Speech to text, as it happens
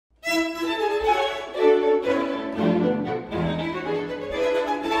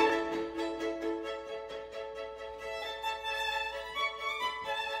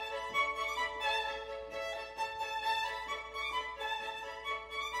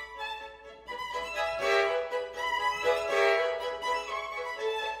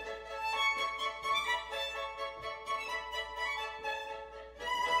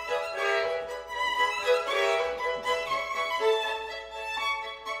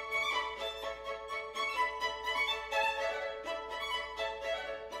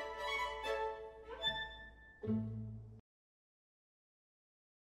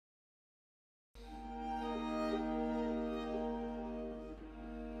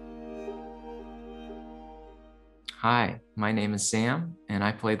Hi, my name is Sam, and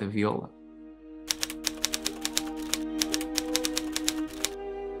I play the viola.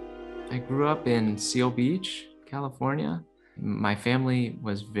 I grew up in Seal Beach, California. My family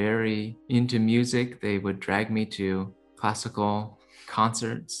was very into music. They would drag me to classical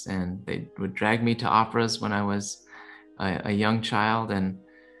concerts, and they would drag me to operas when I was a young child. And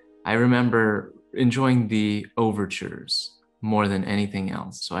I remember enjoying the overtures more than anything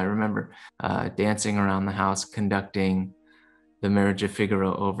else. So I remember dancing around the house conducting the Marriage of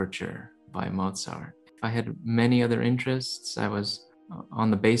Figaro overture by Mozart. I had many other interests. I was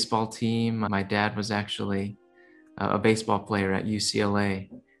on the baseball team. My dad was actually a baseball player at UCLA,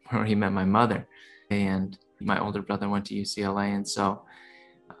 where he met my mother. And my older brother went to UCLA. And so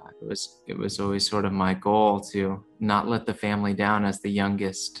it was always sort of my goal to not let the family down as the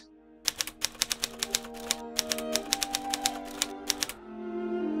youngest.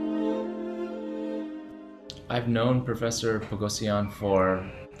 I've known Professor Pogossian for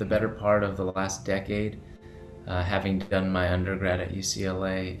the better part of the last decade, having done my undergrad at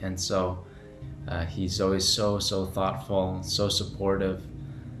UCLA, and so he's always so thoughtful, so supportive.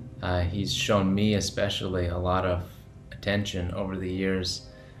 He's shown me especially a lot of attention over the years.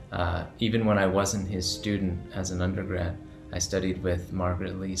 Even when I wasn't his student as an undergrad, I studied with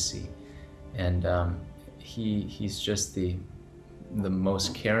Margaret Lisi, and he's just the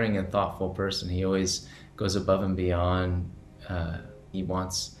most caring and thoughtful person. He always goes above and beyond. He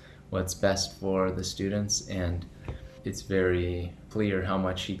wants what's best for the students, and it's very clear how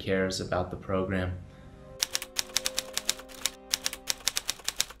much he cares about the program.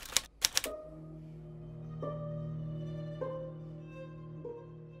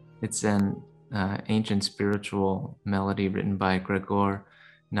 It's an ancient spiritual melody written by Gregor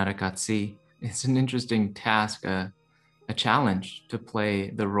Narakatsi. It's an interesting task, a challenge to play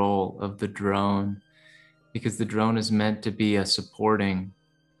the role of the drone, because the drone is meant to be a supporting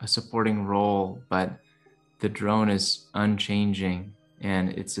role, but the drone is unchanging and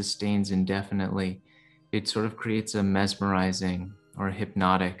it sustains indefinitely. It sort of creates a mesmerizing or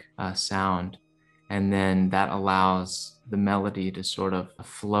hypnotic sound, and then that allows the melody to sort of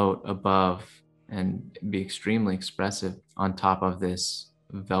float above and be extremely expressive on top of this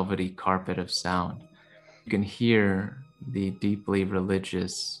velvety carpet of sound. You can hear the deeply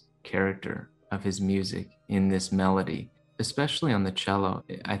religious character of his music in this melody, especially on the cello.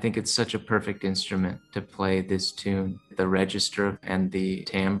 I think it's such a perfect instrument to play this tune. The register and the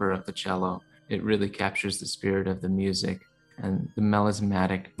timbre of the cello, it really captures the spirit of the music and the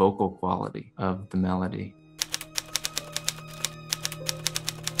melismatic vocal quality of the melody.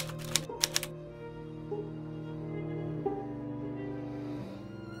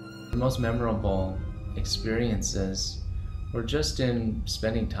 The most memorable experiences were just in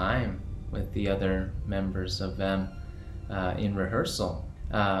spending time with the other members of them in rehearsal.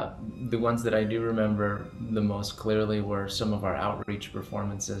 The ones that I do remember the most clearly were some of our outreach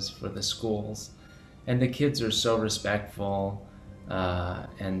performances for the schools. And the kids are so respectful,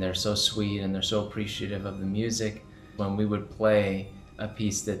 and they're so sweet, and they're so appreciative of the music. When we would play a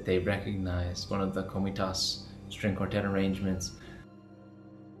piece that they recognized, one of the Komitas string quartet arrangements,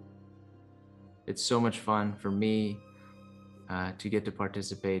 it's so much fun for me to get to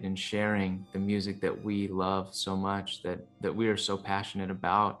participate in sharing the music that we love so much, that we are so passionate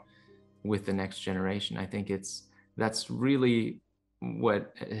about, with the next generation. I think that's really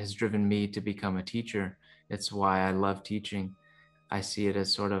what has driven me to become a teacher. It's why I love teaching. I see it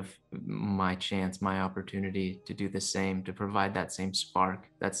as sort of my chance, my opportunity to do the same, to provide that same spark,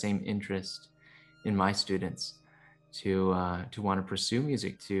 that same interest in my students, to want to pursue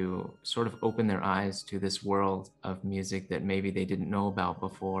music, to sort of open their eyes to this world of music that maybe they didn't know about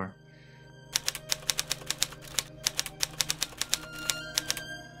before.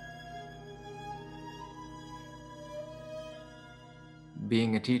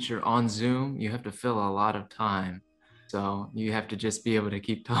 Being a teacher on Zoom, you have to fill a lot of time. So you have to just be able to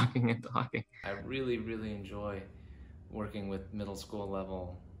keep talking and talking. I really enjoy working with middle school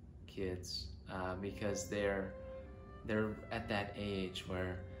level kids because they're at that age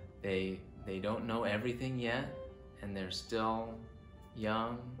where they don't know everything yet, and they're still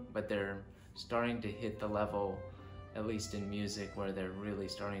young, but they're starting to hit the level, at least in music, where they're really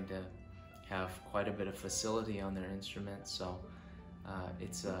starting to have quite a bit of facility on their instruments. So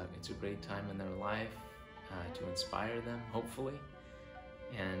it's a great time in their life to inspire them, hopefully,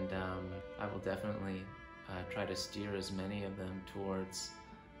 and I will definitely try to steer as many of them towards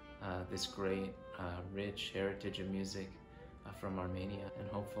this great, rich heritage of music from Armenia, and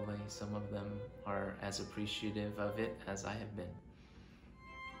hopefully some of them are as appreciative of it as I have been.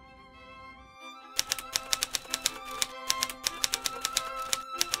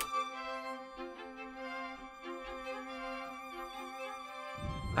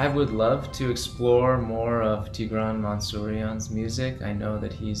 I would love to explore more of Tigran Mansourian's music. I know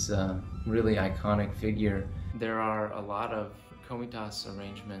that he's a really iconic figure. There are a lot of komitas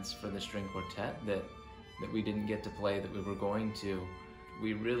arrangements for the string quartet that we didn't get to play that we were going to.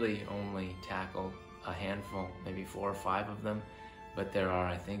 We really only tackled a handful, maybe 4 or 5 of them, but there are,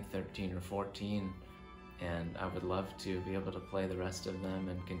 I think, 13 or 14, and I would love to be able to play the rest of them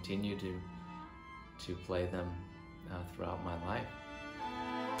and continue to play them throughout my life.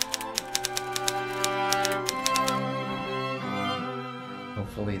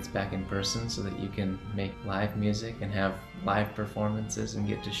 Hopefully it's back in person so that you can make live music and have live performances and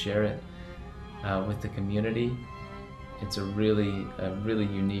get to share it with the community. It's a really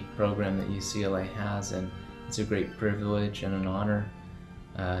unique program that UCLA has, and it's a great privilege and an honor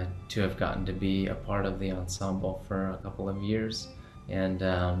to have gotten to be a part of the ensemble for a couple of years and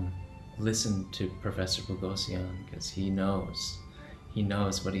listen to Professor Pogossian, because he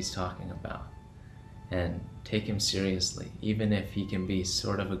knows what he's talking about, and take him seriously, even if he can be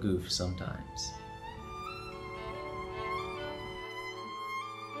sort of a goof sometimes.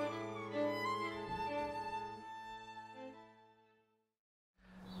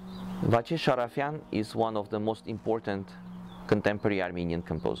 Vache Sharafyan is one of the most important contemporary Armenian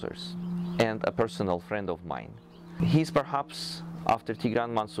composers and a personal friend of mine. He's perhaps, after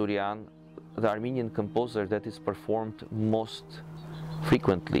Tigran Mansourian, the Armenian composer that is performed most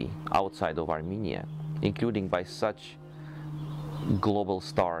frequently outside of Armenia, including by such global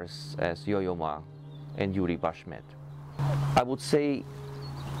stars as Yo-Yo Ma and Yuri Bashmet. I would say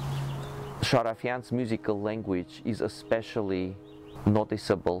Sharafyan's musical language is especially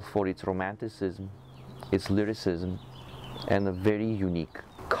noticeable for its romanticism, its lyricism, and a very unique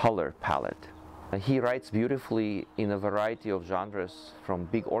color palette. He writes beautifully in a variety of genres, from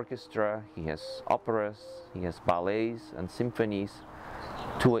big orchestra, he has operas, he has ballets and symphonies,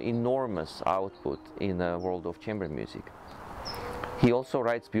 to an enormous output in the world of chamber music. He also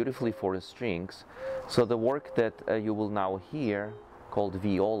writes beautifully for the strings, so the work that you will now hear, called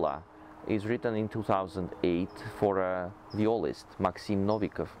Viola, is written in 2008 for a violist, Maxim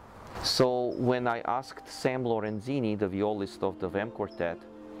Novikov. So when I asked Sam Lorenzini, the violist of the VEM Quartet,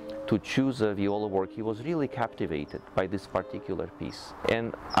 to choose a viola work, he was really captivated by this particular piece.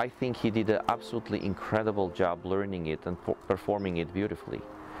 And I think he did an absolutely incredible job learning it and performing it beautifully.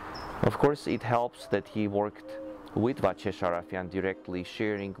 Of course, it helps that he worked with Vache Sharafyan directly,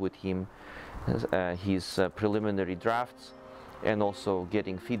 sharing with him his preliminary drafts and also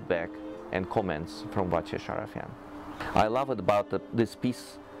getting feedback and comments from Vache Sharafyan. I love about this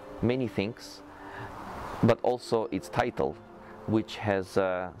piece many things, but also its title, which has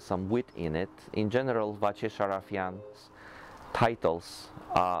some wit in it. In general, Vache Sharafyan's titles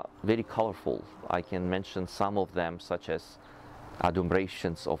are very colorful. I can mention some of them, such as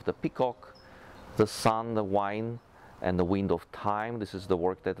Adumbrations of the Peacock, The Sun, the Wine, and the Wind of Time. This is the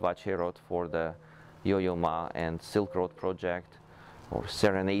work that Vache wrote for the Yo-Yo Ma and Silk Road project. Or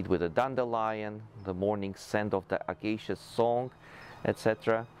Serenade with a Dandelion, The Morning Scent of the Acacia Song,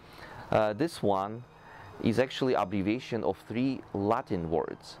 etc. This one is actually abbreviation of 3 Latin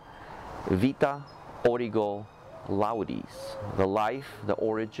words: Vita, Origo, Laudis, the life, the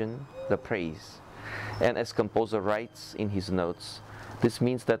origin, the praise. And as composer writes in his notes, this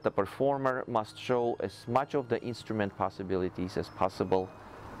means that the performer must show as much of the instrument possibilities as possible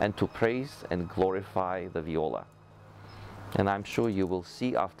and to praise and glorify the viola. And I'm sure you will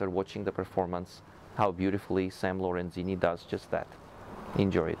see after watching the performance how beautifully Sam Lorenzini does just that.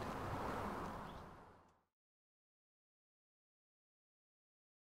 Enjoy it.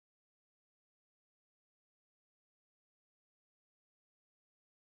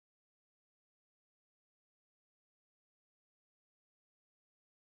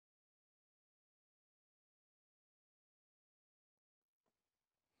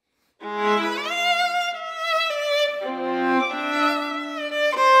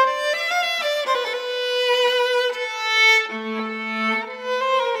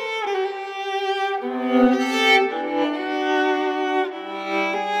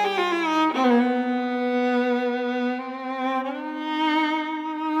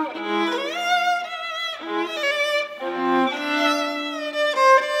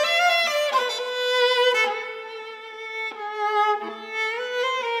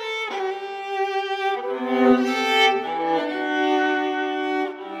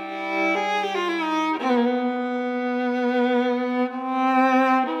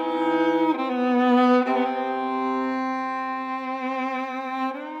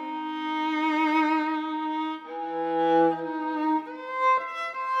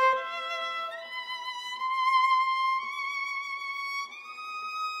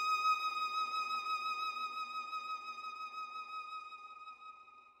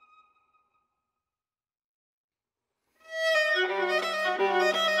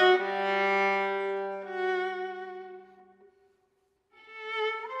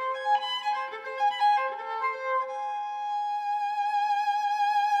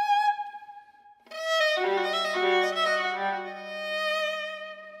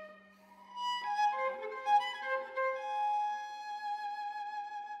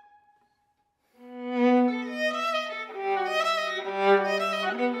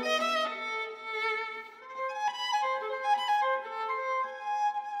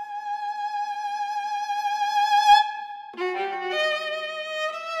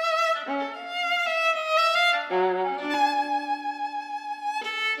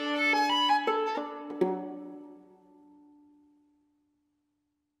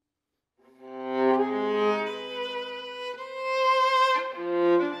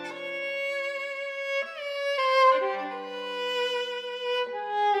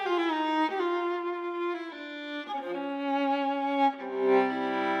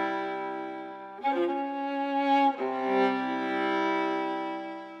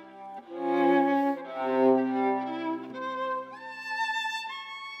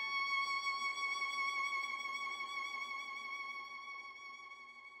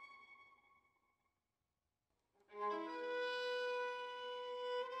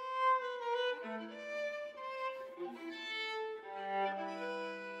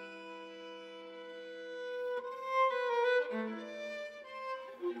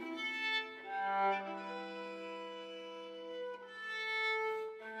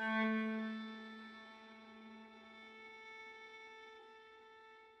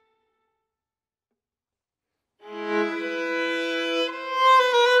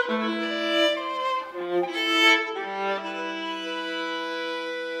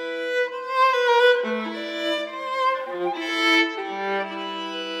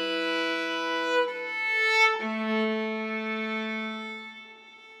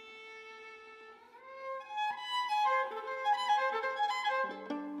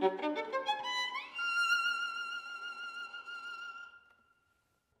 Thank you.